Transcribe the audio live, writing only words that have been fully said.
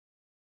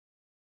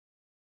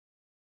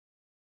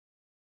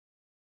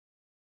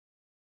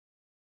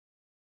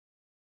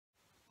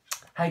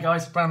Hey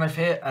guys, Brownloaf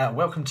here.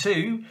 Welcome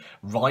to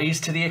Rise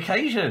to the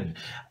Occasion.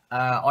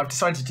 I've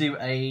decided to do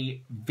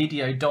a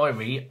video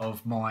diary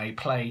of my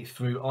play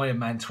through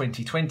Ironman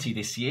 2020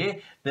 this year.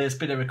 There's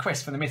been a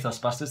request from the Mythos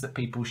Busters that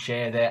people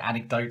share their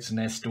anecdotes and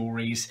their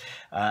stories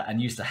and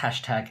use the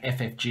hashtag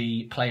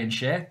FFG play and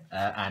share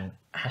and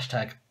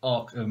hashtag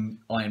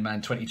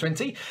Ironman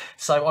 2020.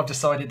 So I've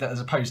decided that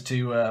as opposed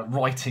to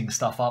writing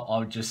stuff up,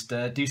 I'll just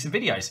do some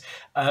videos.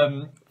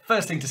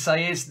 First thing to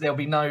say is there'll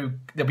be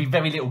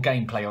very little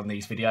gameplay on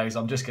these videos.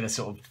 I'm just going to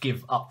sort of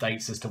give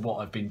updates as to what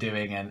I've been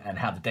doing and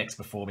how the deck's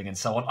performing and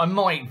so on. I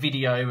might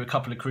video a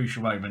couple of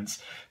crucial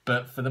moments,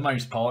 but for the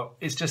most part,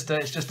 it's just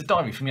a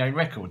diary from my own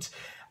records.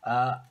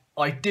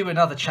 I do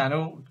another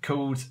channel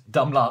called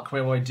Dumb Luck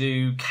where I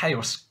do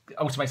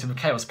ultimatum of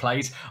chaos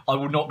plays. I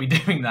will not be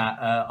doing that.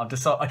 I've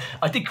decided.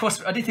 I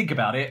did think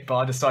about it, but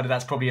I decided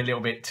that's probably a little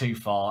bit too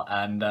far.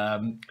 And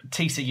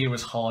TCU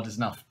is hard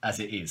enough as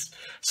it is.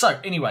 So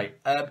anyway,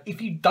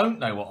 if you don't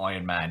know what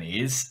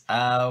Ironman is,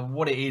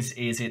 what it is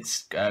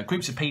it's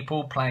groups of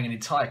people playing an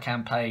entire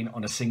campaign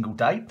on a single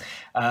day.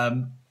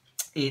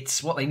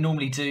 It's what they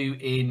normally do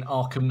in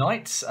Arkham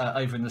Nights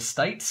over in the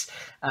States,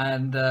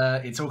 and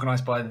it's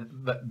organised by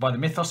the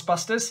Mythos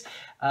Busters.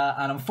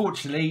 And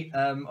unfortunately,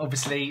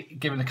 obviously,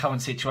 given the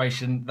current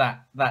situation,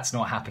 that's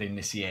not happening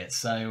this year.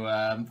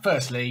 So,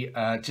 firstly,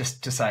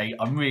 just to say,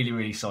 I'm really,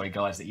 really sorry,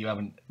 guys, that you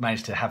haven't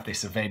managed to have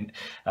this event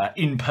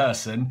in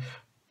person.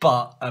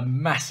 But a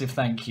massive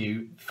thank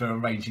you for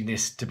arranging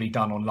this to be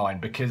done online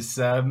because,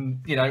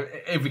 you know,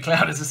 every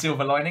cloud has a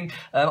silver lining.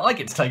 I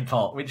get to take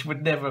part, which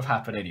would never have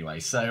happened anyway.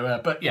 So,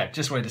 but yeah,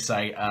 just wanted to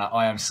say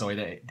I am sorry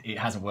that it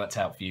hasn't worked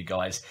out for you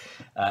guys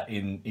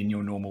in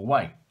your normal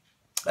way.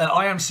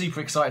 I am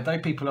super excited though.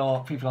 People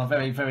are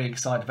very, very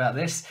excited about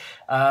this.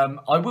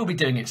 I will be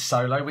doing it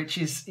solo, which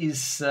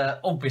is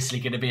obviously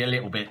going to be a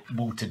little bit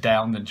watered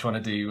down than trying to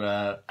do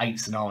 8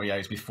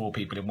 scenarios with 4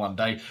 people in one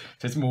day.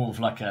 So it's more of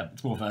like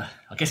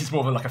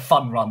a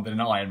fun run than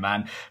an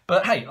Ironman.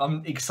 But hey,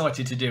 I'm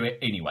excited to do it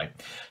anyway.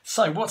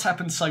 So what's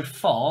happened so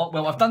far?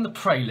 Well, I've done the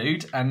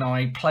prelude and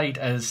I played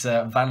as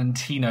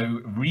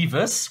Valentino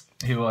Rivas,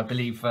 who I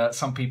believe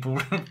some people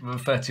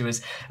refer to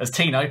as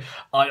Tino.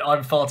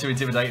 I'm far too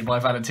intimidated by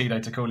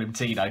Valentino to call him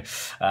Tino.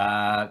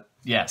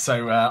 Yeah,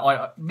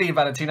 so me and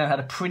Valentino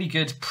had a pretty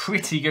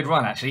good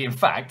run actually. In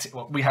fact,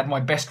 we had my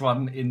best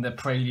run in the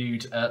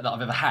prelude that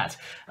I've ever had.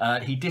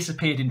 He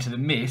disappeared into the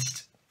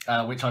mist,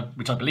 which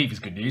I believe is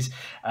good news,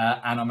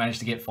 and I managed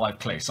to get 5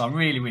 clues. So I'm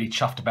really, really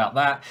chuffed about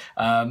that.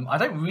 I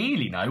don't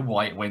really know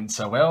why it went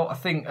so well. I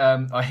think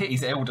I hit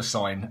his elder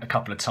sign a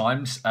couple of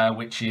times,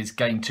 which is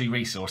gain 2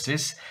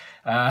 resources.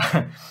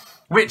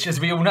 Which,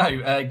 as we all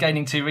know,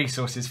 gaining 2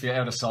 resources for your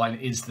elder sign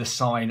is the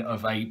sign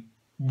of a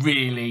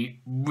really,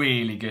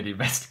 really good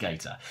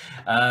investigator.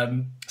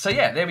 So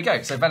yeah, there we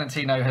go. So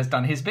Valentino has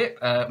done his bit.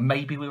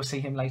 Maybe we'll see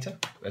him later.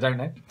 I don't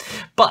know.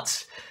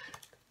 But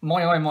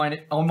my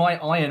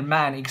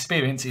Ironman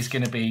experience is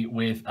going to be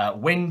with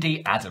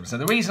Wendy Adams.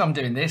 And the reason I'm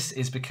doing this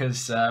is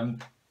because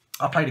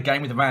I played a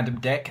game with a random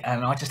deck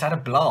and I just had a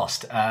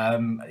blast.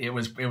 It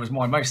was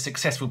my most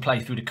successful play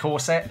through the core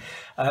set.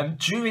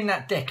 During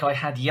that deck, I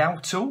had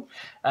Yautal,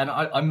 and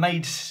I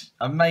made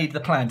the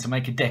plan to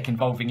make a deck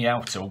involving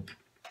Yautal.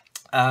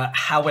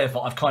 However,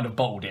 I've kind of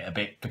bottled it a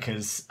bit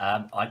because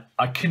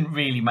I couldn't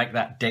really make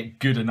that deck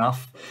good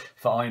enough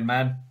for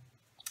Ironman.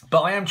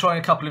 But I am trying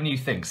a couple of new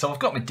things. So I've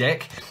got my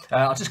deck.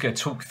 I'm just going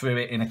to talk through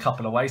it in a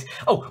couple of ways.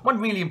 Oh,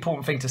 one really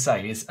important thing to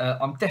say is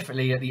I'm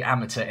definitely at the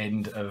amateur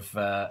end of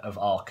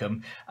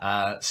Arkham.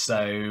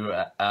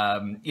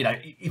 You know,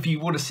 if you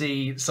want to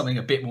see something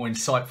a bit more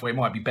insightful, it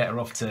might be better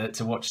off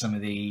to watch some of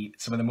the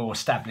more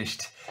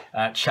established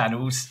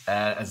channels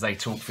as they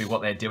talk through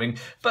what they're doing.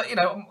 But you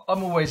know,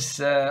 I'm always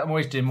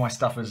doing my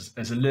stuff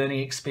as a learning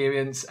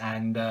experience,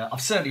 and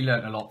I've certainly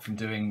learned a lot from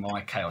doing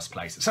my chaos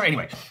plays. So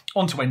anyway,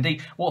 on to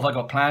Wendy. What have I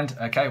got planned?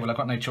 Okay, well, I've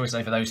got no choice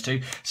over those 2.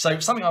 So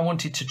something I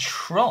wanted to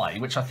try,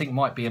 which I think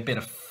might be a bit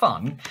of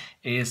fun,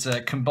 is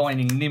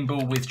combining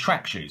Nimble with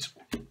track shoes.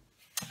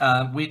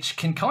 Which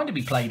can kind of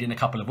be played in a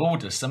couple of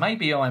orders. So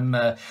maybe I'm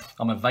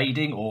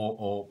evading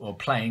or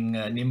playing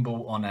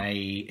Nimble on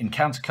a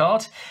encounter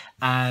card,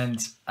 and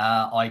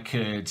I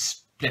could,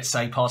 let's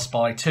say, pass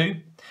by 2,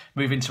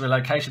 move into a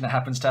location that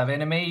happens to have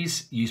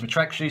enemies, use my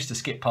track shoes to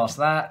skip past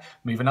that,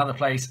 move another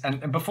place,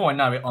 and before I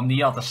know it, I'm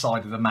the other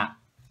side of the map.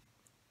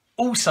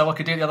 Also, I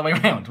could do it the other way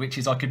around, which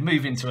is I could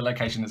move into a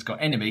location that's got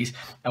enemies,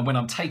 and when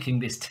I'm taking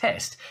this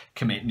test,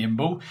 commit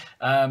Nimble.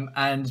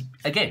 And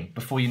again,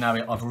 before you know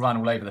it, I've run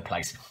all over the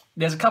place.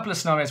 There's a couple of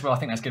scenarios where I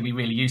think that's going to be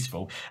really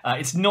useful.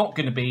 It's not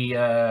going to be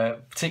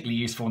particularly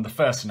useful in the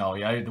first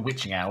scenario, the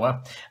witching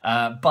hour,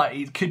 but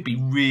it could be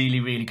really,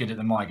 really good at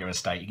the Miga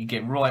estate. You can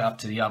get right up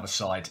to the other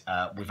side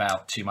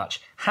without too much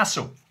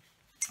hassle.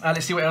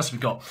 Let's see what else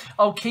we've got.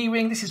 Oh,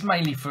 Keyring, this is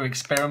mainly for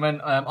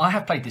experiment. I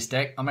have played this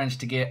deck. I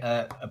managed to get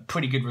a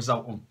pretty good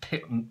result on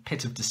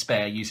Pit of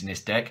Despair using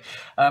this deck.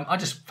 I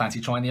just fancy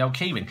trying the old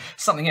Keyring.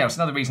 Something else,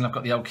 another reason I've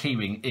got the old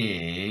Keyring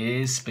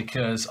is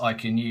because I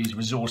can use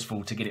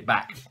Resourceful to get it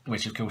back,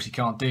 which of course you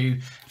can't do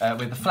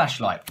with the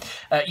flashlight.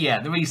 Yeah,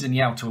 the reason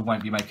Yalta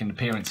won't be making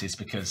appearances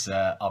because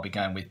I'll be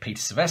going with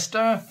Peter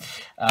Sylvester.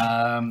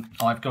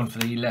 I've gone for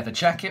the leather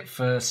jacket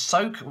for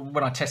Soak.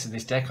 When I tested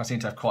this deck, I seem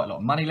to have quite a lot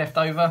of money left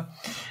over.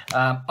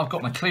 I've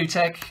got my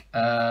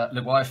Clutech,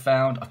 look what I've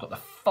found. I've got the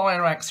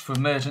Fire Axe for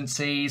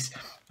emergencies,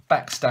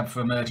 Backstab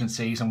for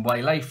emergencies, and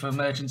Waylay for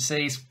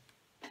emergencies.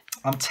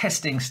 I'm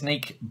testing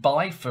Sneak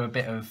By for a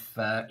bit of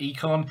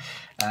econ,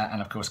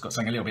 and of course got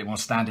something a little bit more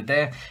standard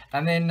there.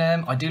 And then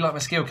I do like my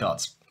skill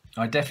cards.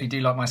 I definitely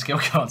do like my skill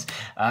cards.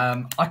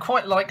 I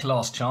quite like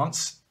Last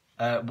Chance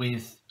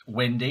with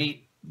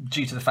Wendy,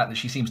 due to the fact that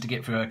she seems to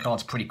get through her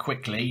cards pretty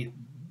quickly.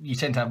 You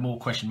tend to have more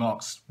question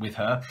marks with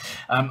her.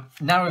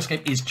 Narrow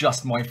Escape is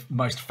just my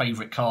most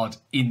favourite card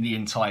in the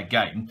entire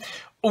game.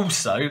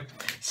 Also,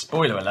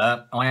 spoiler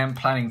alert, I am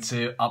planning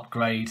to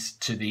upgrade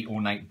to the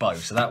Ornate Bow,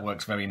 so that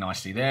works very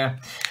nicely there.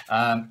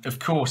 Of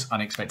course,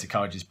 Unexpected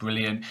Courage is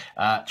brilliant.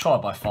 Trial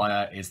by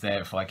Fire is there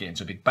if I get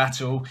into a big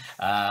battle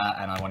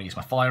and I want to use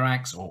my Fire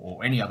Axe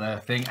or any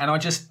other thing. And I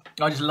just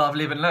love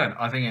Live and Learn.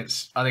 I think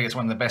it's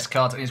one of the best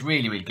cards. It's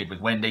really, really good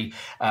with Wendy.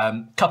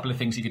 Couple of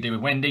things you could do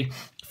with Wendy.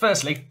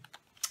 Firstly,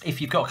 if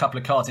you've got a couple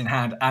of cards in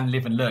hand and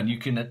Live and Learn, you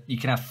can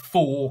have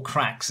 4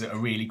 cracks at a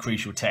really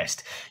crucial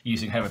test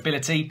using her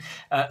ability.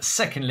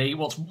 Secondly,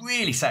 what's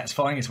really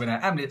satisfying is when her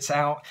amulet's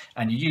out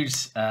and you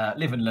use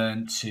Live and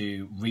Learn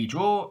to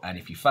redraw, and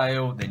if you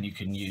fail, then you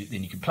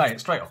can play it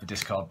straight off the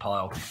discard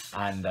pile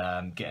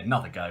and get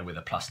another go with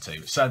a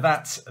 +2. So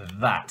that's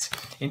that.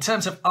 In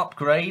terms of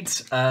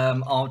upgrades,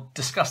 I'll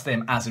discuss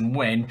them as and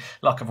when.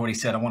 Like I've already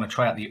said, I want to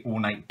try out the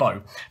Ornate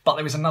Bow, but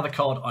there is another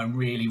card I'm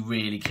really,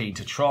 really keen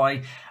to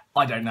try.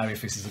 I don't know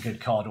if this is a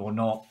good card or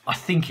not. I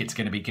think it's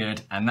going to be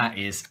good, and that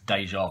is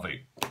Deja Vu.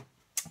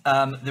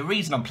 The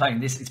reason I'm playing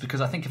this is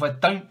because I think if I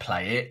don't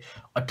play it,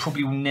 I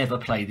probably will never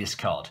play this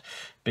card,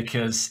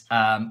 because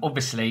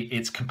obviously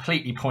it's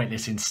completely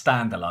pointless in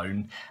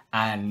standalone,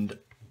 and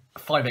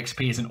 5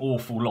 XP is an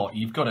awful lot.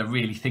 You've got to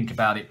really think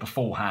about it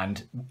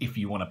beforehand if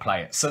you want to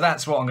play it. So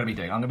that's what I'm going to be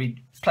doing. I'm going to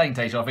be playing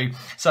Deja Vu.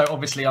 So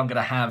obviously I'm going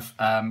to have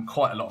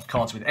quite a lot of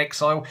cards with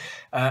Exile.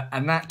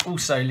 And that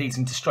also leads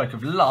into Stroke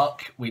of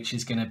Luck, which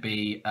is going to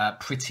be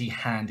pretty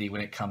handy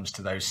when it comes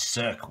to those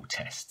circle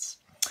tests.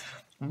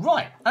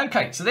 Right,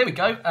 okay, so there we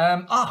go.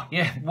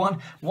 Yeah,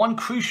 one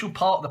crucial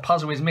part of the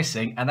puzzle is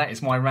missing, and that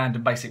is my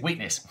random basic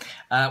weakness,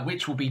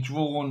 which will be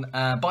drawn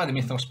by the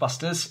Mythos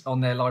Busters on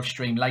their live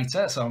stream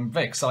later, so I'm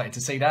very excited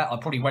to see that. I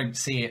probably won't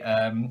see it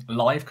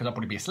live because I'll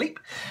probably be asleep,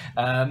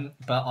 but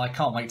I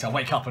can't wait to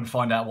wake up and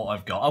find out what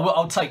I've got.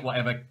 I'll take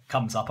whatever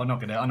comes up. I'm not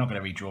gonna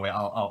redraw it.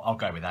 I'll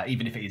go with that,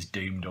 even if it is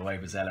doomed or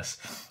overzealous.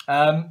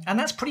 And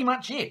that's pretty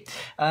much it.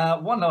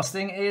 One last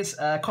thing is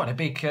quite a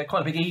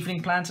big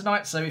evening plan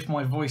tonight, so if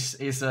my voice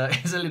is a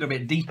little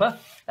bit deeper,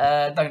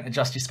 don't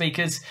adjust your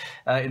speakers.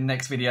 In the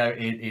next video,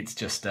 it's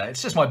just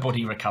my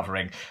body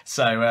recovering,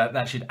 so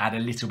that should add a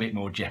little bit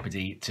more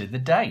jeopardy to the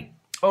day.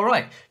 All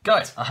right,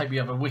 guys, I hope you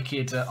have a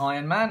wicked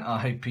Ironman.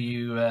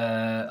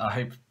 I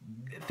hope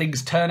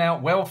things turn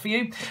out well for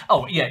you.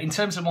 Oh yeah, in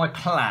terms of my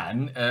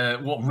plan,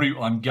 what route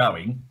I'm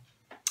going,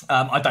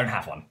 I don't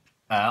have one.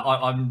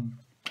 I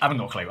haven't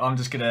got a clue. I'm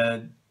just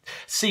gonna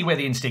see where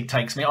the instinct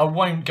takes me. I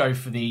won't go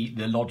for the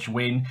lodge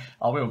win.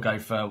 I will go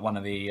for one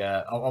of the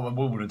I will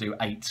want to do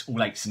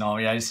all eight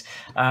scenarios,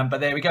 but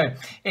there we go.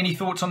 Any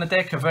thoughts on the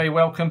deck are very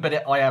welcome,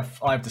 but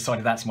I've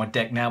decided that's my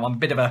deck now. I'm a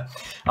bit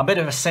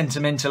of a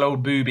sentimental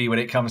old booby when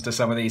it comes to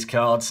some of these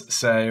cards,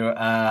 so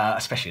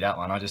especially that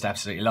one. I just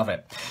absolutely love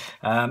it.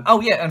 Oh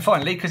yeah, and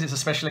finally, because it's a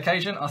special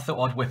occasion, I thought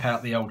I'd whip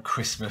out the old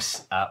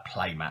Christmas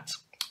playmat.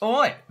 All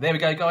right, there we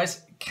go,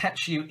 guys.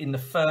 Catch you in the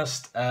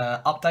first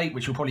update,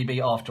 which will probably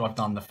be after I've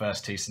done the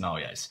first 2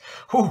 scenarios.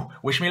 Whew,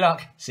 wish me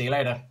luck. See you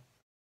later.